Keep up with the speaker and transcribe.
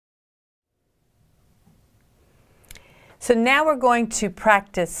So now we're going to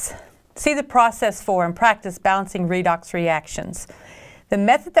see the process for and practice balancing redox reactions. The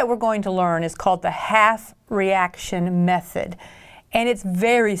method that we're going to learn is called the half reaction method, and it's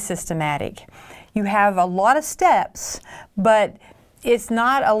very systematic. You have a lot of steps, but it's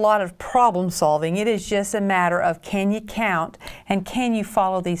not a lot of problem solving. It is just a matter of can you count and can you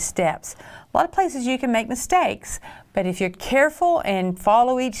follow these steps. A lot of places you can make mistakes, but if you're careful and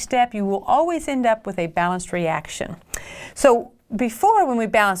follow each step, you will always end up with a balanced reaction. So before, when we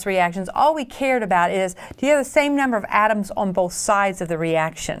balance reactions, all we cared about is, do you have the same number of atoms on both sides of the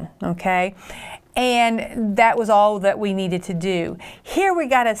reaction, okay? And that was all that we needed to do. Here we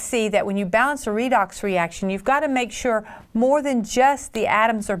got to see that when you balance a redox reaction, you've got to make sure more than just the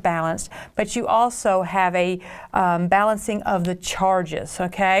atoms are balanced, but you also have a balancing of the charges,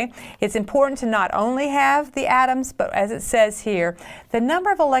 okay? It's important to not only have the atoms, but as it says here, the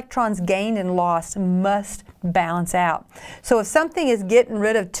number of electrons gained and lost must balance out. So if something is getting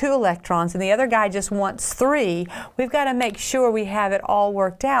rid of 2 electrons and the other guy just wants 3, we've got to make sure we have it all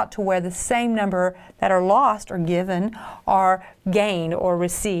worked out to where the same number that are lost or given are gained or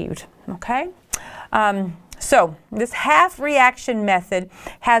received, okay? So this half reaction method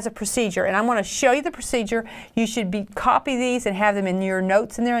has a procedure, and I'm going to show you the procedure. You should copy these and have them in your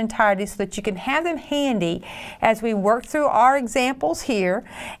notes in their entirety so that you can have them handy as we work through our examples here,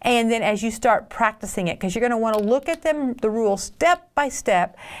 and then as you start practicing it, because you're going to want to look at them, the rules step by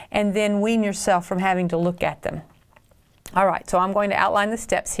step, and then wean yourself from having to look at them. All right, so I'm going to outline the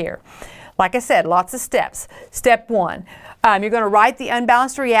steps here. Like I said, lots of steps. Step 1, you're going to write the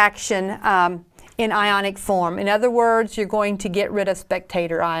unbalanced reaction in ionic form. In other words, you're going to get rid of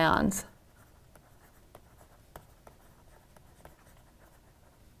spectator ions.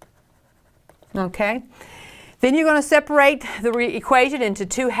 Okay? Then you're going to separate the equation into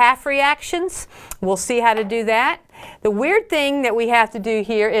 2 half reactions. We'll see how to do that. The weird thing that we have to do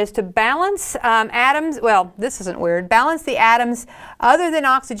here is to balance atoms, well, this isn't weird, balance the atoms other than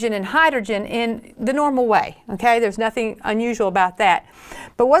oxygen and hydrogen in the normal way, okay? There's nothing unusual about that.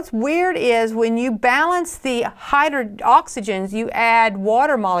 But what's weird is when you balance the oxygens, you add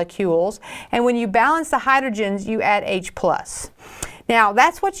water molecules, and when you balance the hydrogens, you add H+. Now,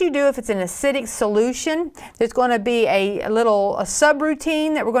 that's what you do if it's an acidic solution. There's going to be a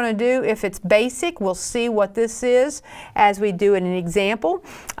subroutine that we're going to do if it's basic. We'll see what this is as we do in an example.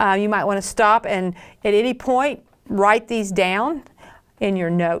 You might want to stop and at any point write these down in your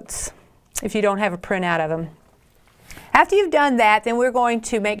notes if you don't have a printout of them. After you've done that, then we're going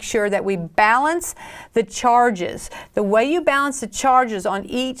to make sure that we balance the charges. The way you balance the charges on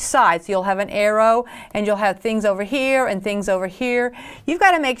each side, so you'll have an arrow and you'll have things over here and things over here. You've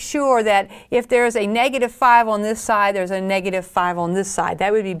got to make sure that if there's a -5 on this side, there's a -5 on this side.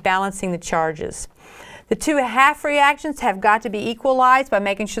 That would be balancing the charges. The 2 half reactions have got to be equalized by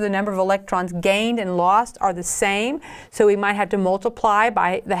making sure the number of electrons gained and lost are the same. So we might have to multiply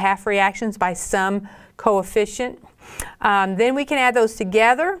by the half reactions by some coefficient. Then we can add those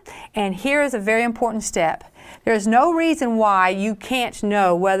together, and here is a very important step. There is no reason why you can't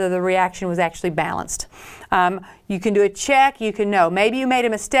know whether the reaction was actually balanced. You can do a check, you can know. Maybe you made a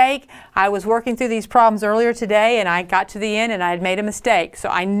mistake. I was working through these problems earlier today and I got to the end and I had made a mistake. So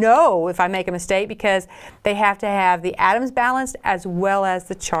I know if I make a mistake because they have to have the atoms balanced as well as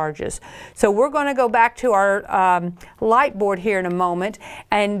the charges. So we're going to go back to our light board here in a moment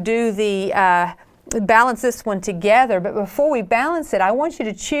and do the balance this one together, but before we balance it, I want you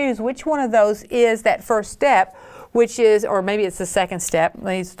to choose which one of those is that first step, which is, or maybe it's the second step.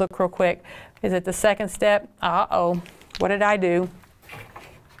 Let me just look real quick. Is it the second step? Uh-oh, what did I do?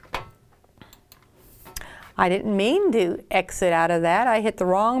 I didn't mean to exit out of that. I hit the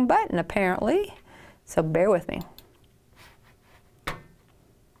wrong button apparently, so bear with me.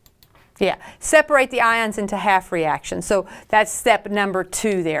 Yeah, separate the ions into half reactions. So that's step number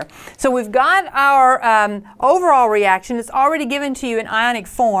 2 there. So we've got our overall reaction. It's already given to you in ionic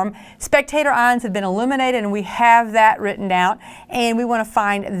form. Spectator ions have been eliminated and we have that written out. And we want to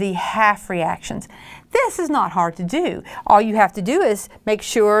find the half reactions. This is not hard to do. All you have to do is make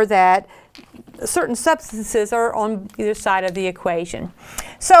sure that certain substances are on either side of the equation.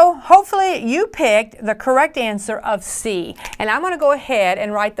 So hopefully you picked the correct answer of C. And I'm going to go ahead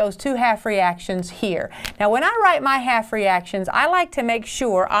and write those 2 half reactions here. Now when I write my half reactions, I like to make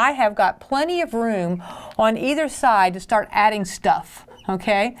sure I have got plenty of room on either side to start adding stuff.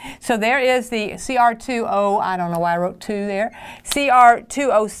 Okay, so there is the Cr2O, I don't know why I wrote 2 there,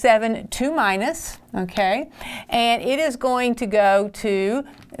 Cr2O7 2-, okay, and it is going to go to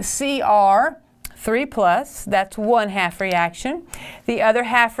Cr3+, that's 1 half reaction. The other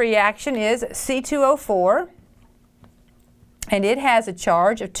half reaction is C2O4, and it has a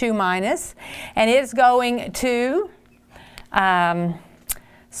charge of 2 minus, and it's going to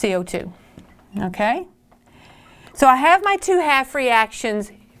CO2. Okay? So I have my two half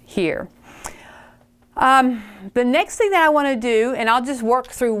reactions here. The next thing that I want to do, and I'll just work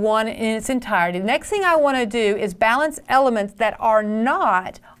through one in its entirety, the next thing I want to do is balance elements that are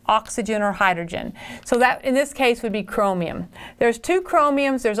not oxygen or hydrogen. So that in this case would be chromium. There's 2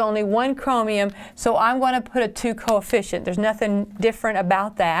 chromiums, there's only 1 chromium, so I'm going to put a 2 coefficient. There's nothing different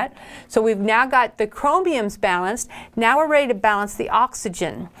about that. So we've now got the chromiums balanced. Now we're ready to balance the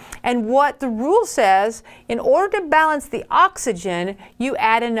oxygen. And what the rule says, in order to balance the oxygen, you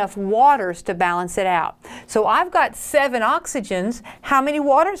add enough waters to balance it out. So I've got 7 oxygens. How many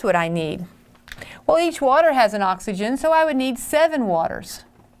waters would I need? Well, each water has an oxygen, so I would need 7 waters.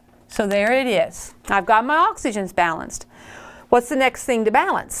 So there it is. I've got my oxygens balanced. What's the next thing to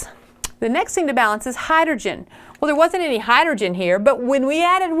balance? The next thing to balance is hydrogen. Well, there wasn't any hydrogen here, but when we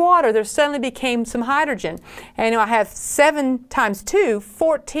added water, there suddenly became some hydrogen. And I have 7 times 2,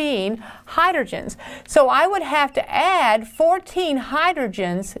 14 hydrogens. So I would have to add 14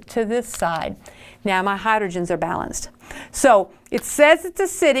 hydrogens to this side. Now my hydrogens are balanced. So it says it's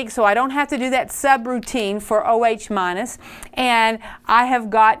acidic, so I don't have to do that subroutine for OH minus, and I have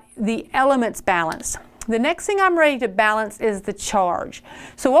got the elements balanced. The next thing I'm ready to balance is the charge.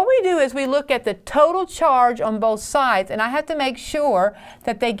 So what we do is we look at the total charge on both sides, and I have to make sure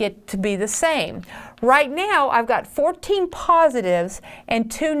that they get to be the same. Right now I've got 14 positives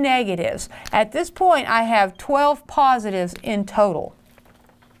and 2 negatives. At this point I have 12 positives in total.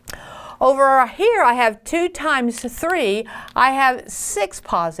 Over here I have 2 times 3, I have 6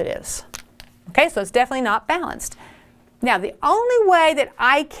 positives. Okay, so it's definitely not balanced. Now the only way that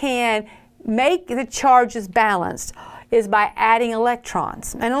I can make the charges balanced is by adding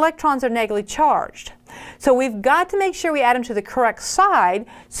electrons, and electrons are negatively charged. So we've got to make sure we add them to the correct side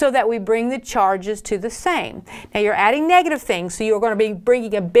so that we bring the charges to the same. Now you're adding negative things, so you're going to be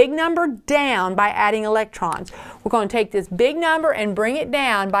bringing a big number down by adding electrons. We're going to take this big number and bring it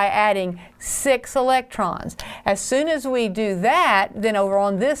down by adding 6 electrons. As soon as we do that, then over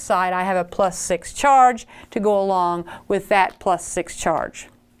on this side I have a +6 charge to go along with that +6 charge.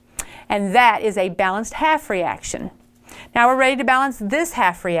 And that is a balanced half reaction. Now we're ready to balance this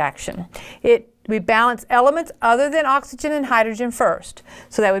half reaction. We balance elements other than oxygen and hydrogen first.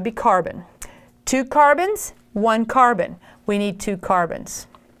 So that would be carbon. 2 carbons, 1 carbon. We need 2 carbons.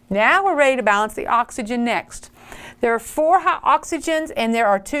 Now we're ready to balance the oxygen next. There are 4 oxygens and there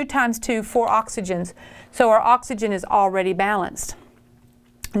are 2 times 2, 4 oxygens. So our oxygen is already balanced.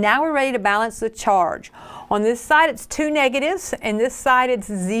 Now we're ready to balance the charge. On this side it's 2 negatives and this side it's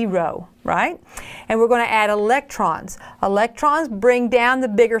 0, right? And we're going to add electrons. Electrons bring down the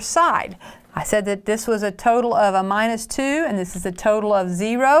bigger side. I said that this was a total of a -2 and this is a total of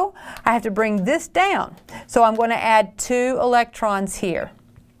 0. I have to bring this down. So I'm going to add 2 electrons here.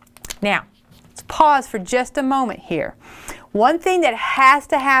 Now, let's pause for just a moment here. One thing that has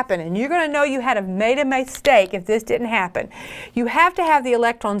to happen, and you're going to know you had made a mistake if this didn't happen, you have to have the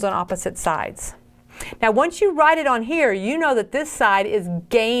electrons on opposite sides. Now once you write it on here, you know that this side is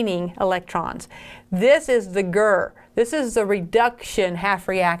gaining electrons. This is the GER. This is the reduction half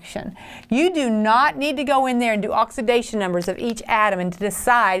reaction. You do not need to go in there and do oxidation numbers of each atom and to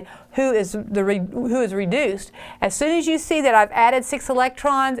decide who is reduced. As soon as you see that I've added 6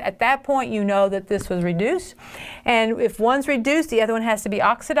 electrons, at that point you know that this was reduced. And if one's reduced, the other one has to be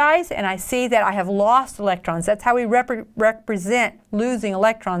oxidized, and I see that I have lost electrons. That's how we represent losing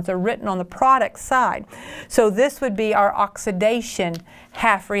electrons. They're written on the product side. So this would be our oxidation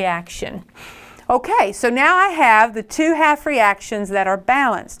half reaction. Okay, so now I have the 2 half reactions that are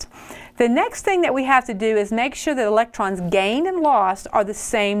balanced. The next thing that we have to do is make sure that electrons gained and lost are the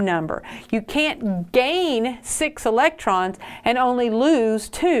same number. You can't gain 6 electrons and only lose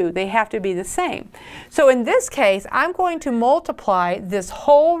 2. They have to be the same. So in this case, I'm going to multiply this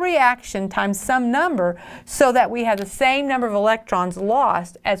whole reaction times some number so that we have the same number of electrons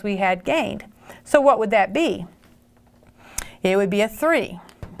lost as we had gained. So what would that be? It would be a 3.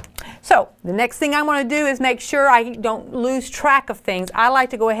 So the next thing I want to do is make sure I don't lose track of things. I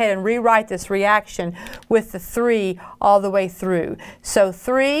like to go ahead and rewrite this reaction with the 3 all the way through. So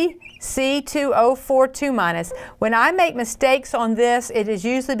 3 C2O4 2 minus. When I make mistakes on this, it is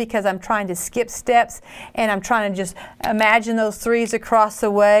usually because I'm trying to skip steps and I'm trying to just imagine those 3's across the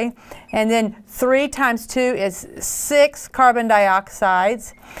way. And then 3 times 2 is 6 carbon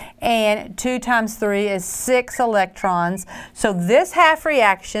dioxides, and 2 times 3 is 6 electrons. So this half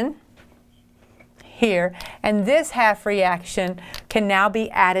reaction here and this half reaction can now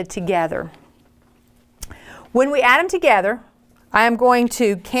be added together. When we add them together, I am going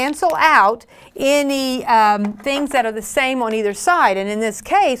to cancel out any things that are the same on either side. And in this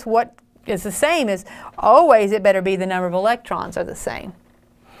case, what is the same is always it better be the number of electrons are the same.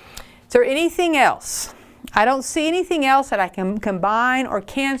 Is there anything else? I don't see anything else that I can combine or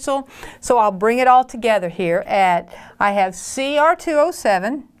cancel, so I'll bring it all together here I have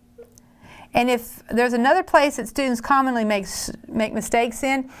Cr2O7, and if there's another place that students commonly make mistakes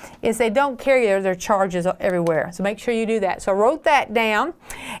in, is they don't carry their charges everywhere. So make sure you do that. So I wrote that down,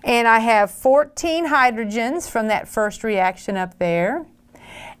 and I have 14 hydrogens from that first reaction up there,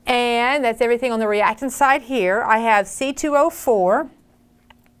 and that's everything on the reactant side here. I have C2O4,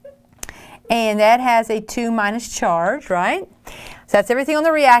 and that has a 2- charge, right? So that's everything on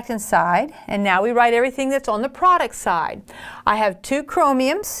the reactant side. And now we write everything that's on the product side. I have 2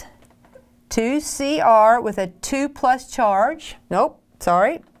 chromiums, 2 Cr with a 2+ charge. Nope,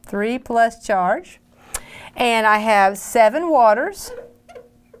 sorry, 3+ charge. And I have 7 waters.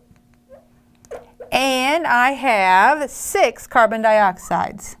 And I have 6 carbon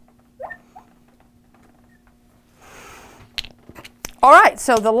dioxides. All right,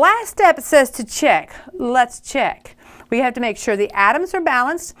 so the last step, it says to check. Let's check. We have to make sure the atoms are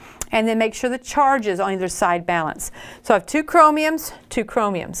balanced and then make sure the charges on either side balance. So I have 2 chromiums, 2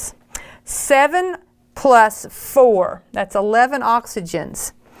 chromiums. 7 plus 4, that's 11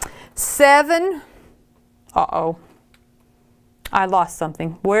 oxygens. 7, uh-oh, I lost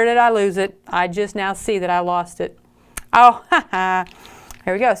something. Where did I lose it? I just now see that I lost it. Oh, haha.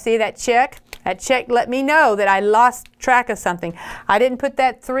 Here we go. See that check? That check let me know that I lost track of something. I didn't put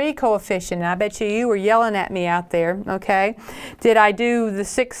that 3 coefficient. I bet you were yelling at me out there, okay? Did I do the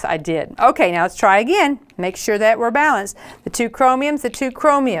 6? I did. Okay, now let's try again. Make sure that we're balanced. The 2 chromiums, the 2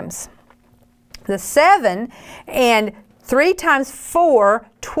 chromiums. The 7 and 3 times 4,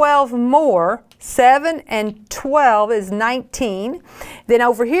 12 more. 7 and 12 is 19. Then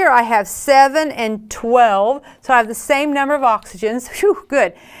over here I have 7 and 12, so I have the same number of oxygens. Whew,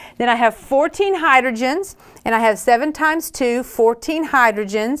 good. Then I have 14 hydrogens, and I have 7 times 2, 14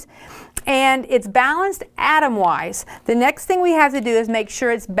 hydrogens, and it's balanced atom-wise. The next thing we have to do is make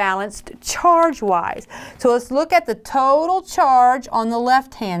sure it's balanced charge-wise. So let's look at the total charge on the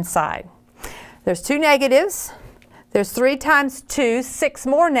left-hand side. There's 2 negatives. There's 3 times 2, 6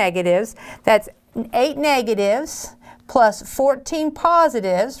 more negatives. That's 8 negatives plus 14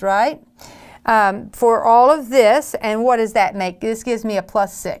 positives, right? For all of this, and what does that make? This gives me a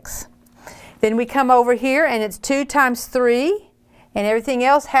 +6. Then we come over here, and it's 2 times 3, and everything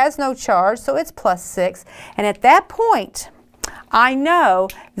else has no charge, so it's +6. And at that point, I know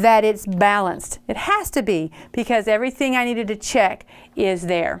that it's balanced. It has to be, because everything I needed to check is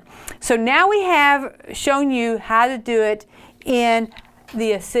there. So now we have shown you how to do it in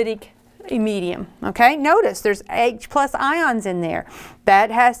the acidic medium. Okay, notice there's H+ ions in there.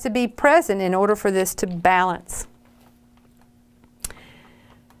 That has to be present in order for this to balance.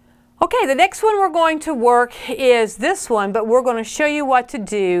 Okay, the next one we're going to work is this one, but we're going to show you what to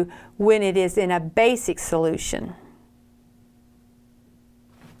do when it is in a basic solution.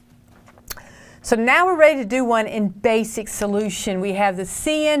 So now we're ready to do one in basic solution. We have the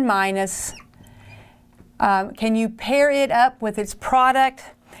Cn-. Can you pair it up with its product?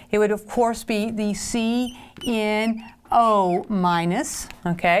 It would, of course, be the CnO-.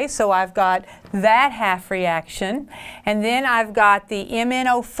 Okay, so I've got that half reaction. And then I've got the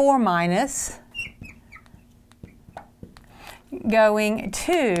MnO4- going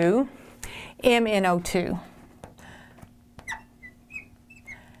to MnO2.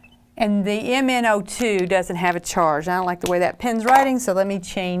 And the MnO2 doesn't have a charge. I don't like the way that pen's writing, so let me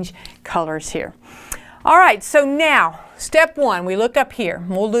change colors here. All right, so now, step 1, we look up here.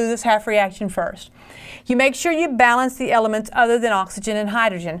 We'll do this half reaction first. You make sure you balance the elements other than oxygen and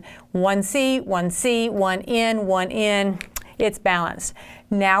hydrogen. 1C, 1C, 1N, 1N. It's balanced.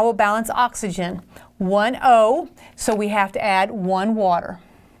 Now we'll balance oxygen. 1O, so we have to add 1 water.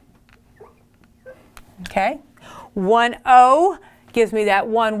 Okay? 1O gives me that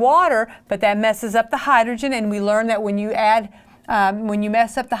 1 water, but that messes up the hydrogen, and we learned that when you add when you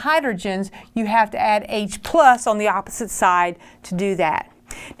mess up the hydrogens, you have to add H+ on the opposite side to do that.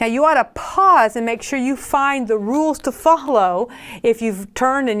 Now you ought to pause and make sure you find the rules to follow if you've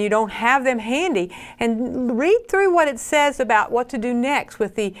turned and you don't have them handy, and read through what it says about what to do next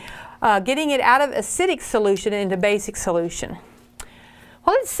with the getting it out of acidic solution into basic solution.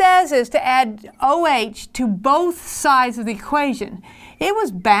 What it says is to add OH to both sides of the equation. It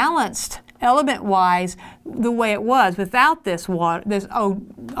was balanced element-wise the way it was without this water, this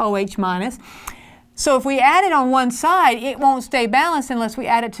OH-. So if we add it on one side, it won't stay balanced unless we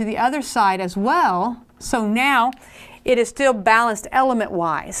add it to the other side as well. So now it is still balanced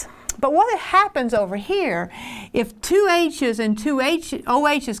element-wise. But what happens over here, if two H's and two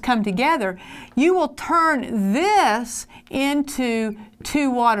OH's come together, you will turn this into two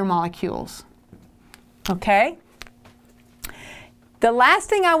water molecules. Okay? The last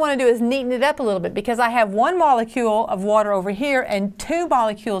thing I want to do is neaten it up a little bit, because I have one molecule of water over here and two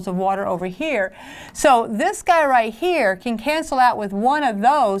molecules of water over here. So this guy right here can cancel out with one of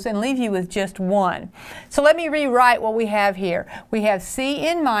those and leave you with just one. So let me rewrite what we have here. We have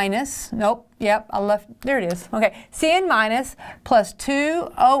Cn minus, nope, yep, I left, there it is. Okay, Cn minus plus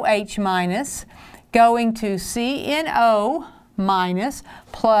 2OH minus going to CnO minus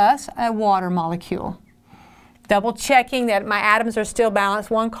plus a water molecule. Double checking that my atoms are still balanced.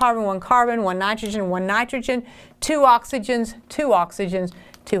 One carbon, one nitrogen, two oxygens, two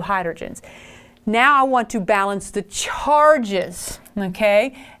hydrogens. Now I want to balance the charges,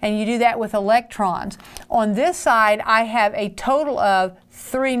 okay? And you do that with electrons. On this side, I have a total of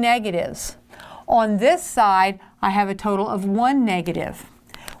 3 negatives. On this side, I have a total of 1 negative.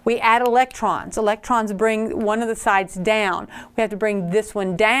 We add electrons. Electrons bring one of the sides down. We have to bring this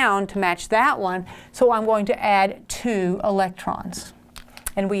one down to match that one, so I'm going to add 2 electrons.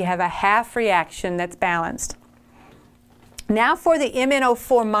 And we have a half reaction that's balanced. Now for the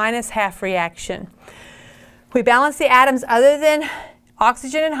MnO4 minus half reaction. We balance the atoms other than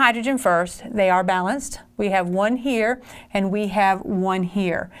oxygen and hydrogen first. They are balanced. We have one here and we have one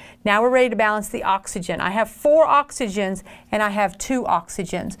here. Now we're ready to balance the oxygen. I have 4 oxygens and I have 2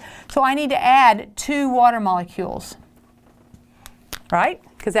 oxygens. So I need to add 2 water molecules, right?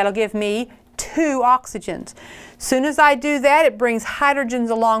 Because that'll give me 2 oxygens. Soon as I do that, it brings hydrogens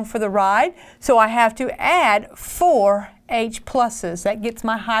along for the ride. So I have to add 4 H pluses. That gets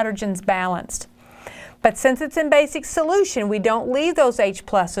my hydrogens balanced. But since it's in basic solution, we don't leave those H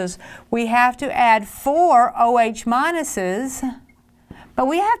pluses. We have to add 4 OH minuses, but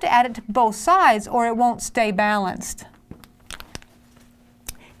we have to add it to both sides or it won't stay balanced.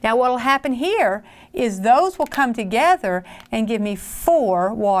 Now what will happen here is those will come together and give me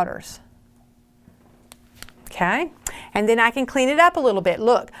 4 waters. Okay? And then I can clean it up a little bit.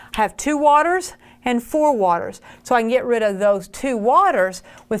 Look, I have 2 waters and 4 waters. So I can get rid of those 2 waters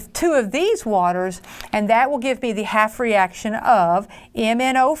with 2 of these waters, and that will give me the half reaction of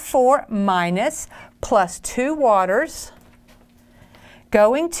MnO4 minus plus 2 waters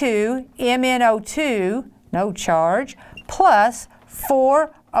going to MnO2, no charge, plus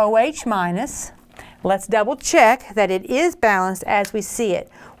 4 OH minus. Let's double check that it is balanced as we see it.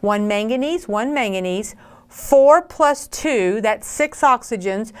 1 manganese, 4 plus 2, that's 6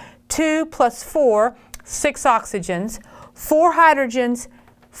 oxygens, 2 plus 4, 6 oxygens, 4 hydrogens,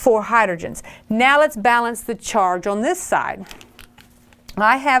 4 hydrogens. Now let's balance the charge on this side.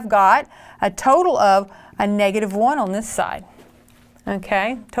 I have got a total of a -1 on this side.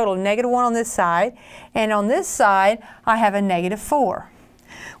 Okay, total of -1 on this side. And on this side, I have a -4.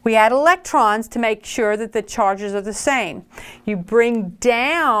 We add electrons to make sure that the charges are the same. You bring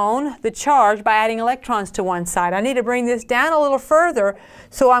down the charge by adding electrons to one side. I need to bring this down a little further,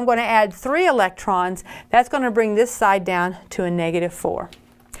 so I'm going to add 3 electrons. That's going to bring this side down to a -4.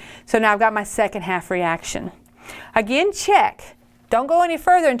 So now I've got my second half reaction. Again, check. Don't go any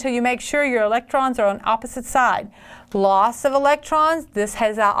further until you make sure your electrons are on opposite side. Loss of electrons, this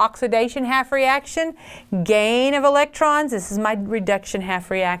has an oxidation half reaction. Gain of electrons, this is my reduction half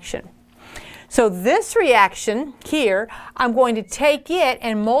reaction. So this reaction here, I'm going to take it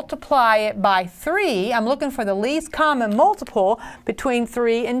and multiply it by 3. I'm looking for the least common multiple between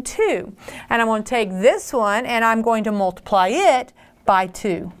 3 and 2. And I'm going to take this one and I'm going to multiply it by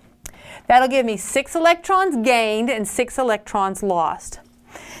 2. That'll give me 6 electrons gained and 6 electrons lost.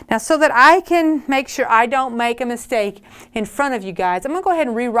 Now, so that I can make sure I don't make a mistake in front of you guys, I'm going to go ahead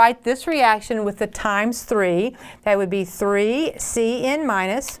and rewrite this reaction with the times 3. That would be 3 Cn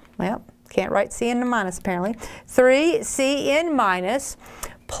minus, well, can't write Cn to minus apparently, 3 Cn minus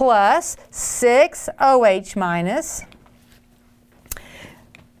plus 6 OH minus,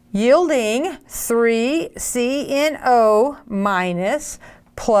 yielding 3 CnO minus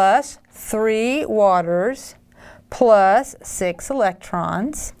plus 3 waters plus 6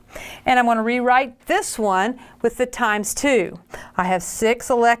 electrons. And I'm going to rewrite this one with the times 2. I have 6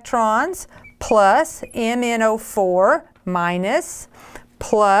 electrons plus MnO4 minus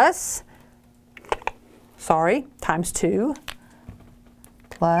plus, times 2,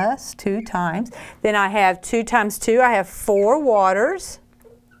 plus 2 times. Then I have 2 times 2, I have 4 waters.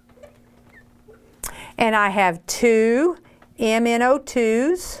 And I have 2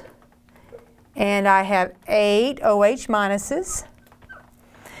 MnO2s. And I have 8 OH minuses.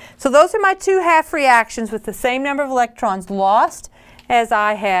 So those are my two half reactions with the same number of electrons lost as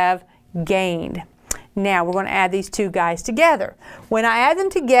I have gained. Now we're going to add these two guys together. When I add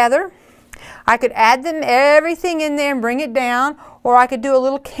them together, I could add them everything in there and bring it down, or I could do a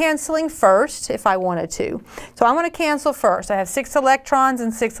little canceling first if I wanted to. So I'm going to cancel first. I have 6 electrons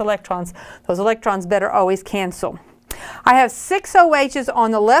and 6 electrons. Those electrons better always cancel. I have 6 OHs on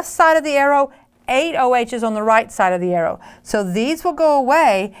the left side of the arrow, 8 OHs on the right side of the arrow. So these will go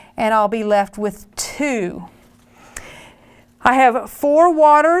away and I'll be left with 2. I have 4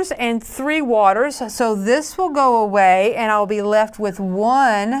 waters and 3 waters, so this will go away and I'll be left with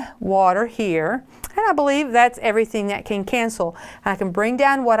 1 water here. And I believe that's everything that can cancel. I can bring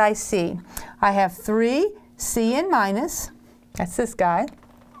down what I see. I have 3 Cn minus, that's this guy,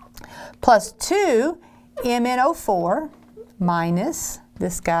 plus 2 MnO4 minus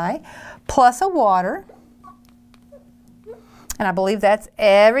this guy, plus a water. And I believe that's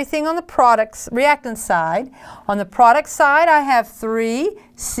everything on the products reactant side. On the product side, I have 3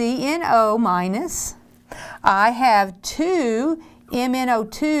 CNO minus. I have 2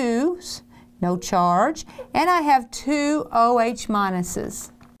 MnO2s, no charge, and I have 2 OH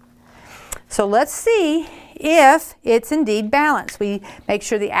minuses. So let's see if it's indeed balanced. We make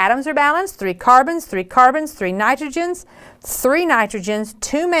sure the atoms are balanced. 3 carbons, 3 carbons, 3 nitrogens, 3 nitrogens,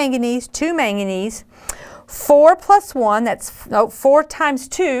 2 manganese, 2 manganese. 4 plus 1, that's 4 times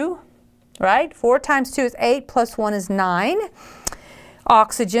 2, right? 4 times 2 is 8, plus 1 is 9.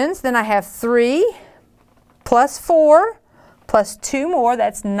 Oxygens, then I have 3 plus 4 plus 2 more,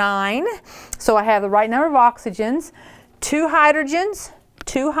 that's 9. So I have the right number of oxygens. 2 hydrogens,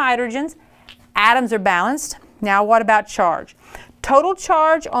 2 hydrogens. Atoms are balanced. Now what about charge? Total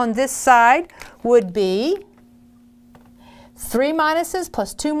charge on this side would be 3 minuses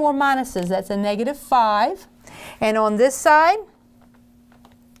plus 2 more minuses, that's a -5. And on this side,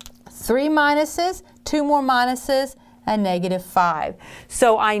 3 minuses, 2 more minuses, a -5.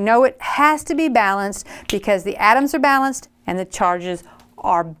 So I know it has to be balanced because the atoms are balanced and the charges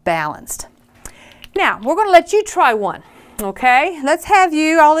are balanced. Now, we're going to let you try one. Okay, let's have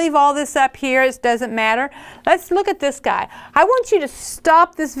you, I'll leave all this up here, it doesn't matter. Let's look at this guy. I want you to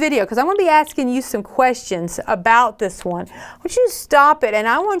stop this video because I'm going to be asking you some questions about this one. I want you to stop it and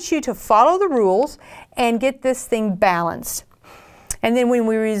I want you to follow the rules and get this thing balanced. And then when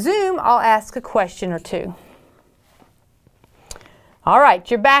we resume, I'll ask a question or two. All right,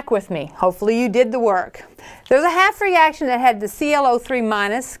 you're back with me. Hopefully you did the work. There's a half reaction that had the ClO3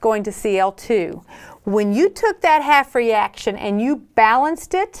 minus going to Cl2. When you took that half reaction and you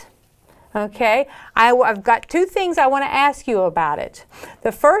balanced it, okay, I've got 2 things I want to ask you about it.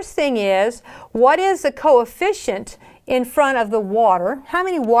 The first thing is, what is the coefficient in front of the water? How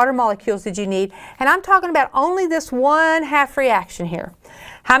many water molecules did you need? And I'm talking about only this one half reaction here.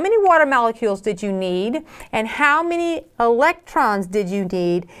 How many water molecules did you need? And how many electrons did you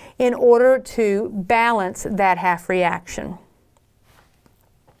need in order to balance that half reaction?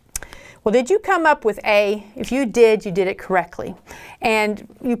 Well, did you come up with A? If you did it correctly. And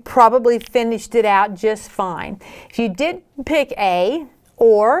you probably finished it out just fine. If you didn't pick A,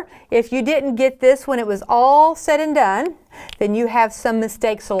 or if you didn't get this when it was all said and done, then you have some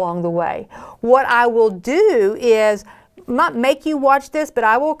mistakes along the way. What I will do is not make you watch this, but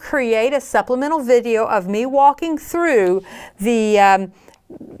I will create a supplemental video of me walking through the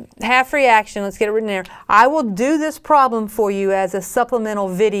half reaction. Let's get it written there. I will do this problem for you as a supplemental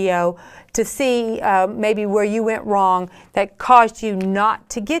video to see maybe where you went wrong that caused you not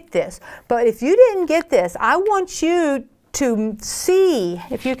to get this. But if you didn't get this, I want you to see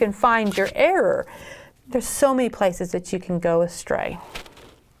if you can find your error. There's so many places that you can go astray.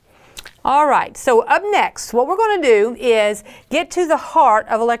 All right, so up next, what we're going to do is get to the heart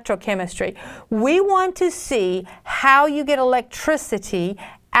of electrochemistry. We want to see how you get electricity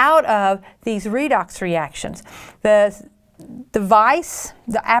out of these redox reactions. The device,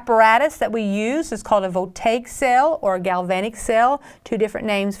 the apparatus that we use is called a voltaic cell or a galvanic cell, 2 different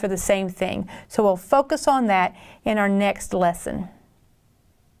names for the same thing. So we'll focus on that in our next lesson.